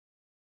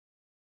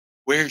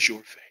 Where's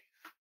your faith?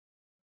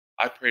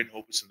 I pray and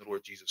hope it's in the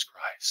Lord Jesus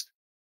Christ.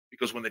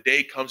 Because when the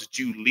day comes that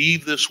you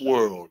leave this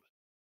world,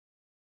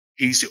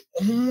 he's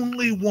the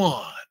only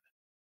one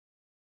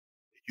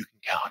that you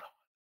can count on.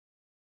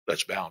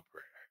 Let's bow in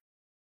prayer.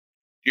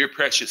 Dear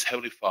precious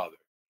Heavenly Father,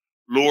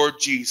 Lord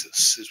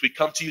Jesus, as we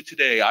come to you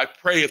today, I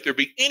pray if there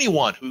be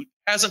anyone who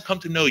hasn't come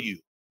to know you,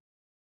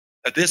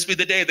 that this be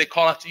the day they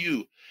call out to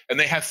you and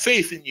they have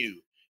faith in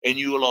you and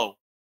you alone.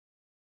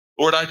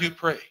 Lord, I do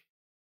pray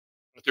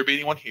if there be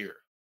anyone here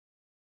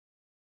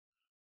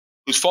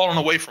who's fallen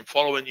away from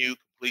following you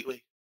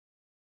completely,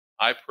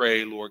 I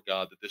pray, Lord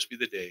God, that this be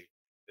the day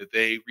that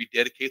they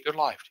rededicate their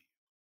life to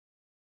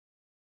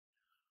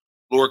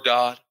you. Lord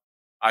God,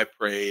 I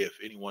pray if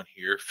anyone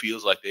here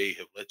feels like they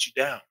have let you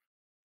down,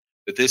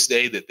 that this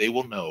day that they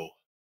will know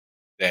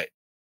that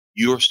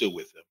you are still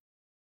with them,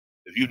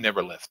 that you've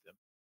never left them.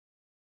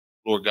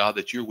 Lord God,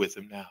 that you're with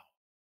them now,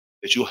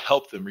 that you'll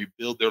help them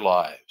rebuild their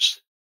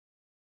lives.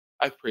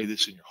 I pray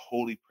this in your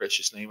holy,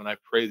 precious name, and I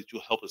pray that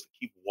you'll help us to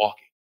keep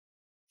walking,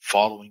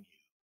 following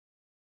you.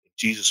 In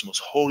Jesus' most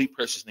holy,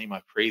 precious name,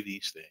 I pray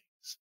these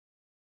things.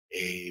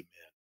 Amen.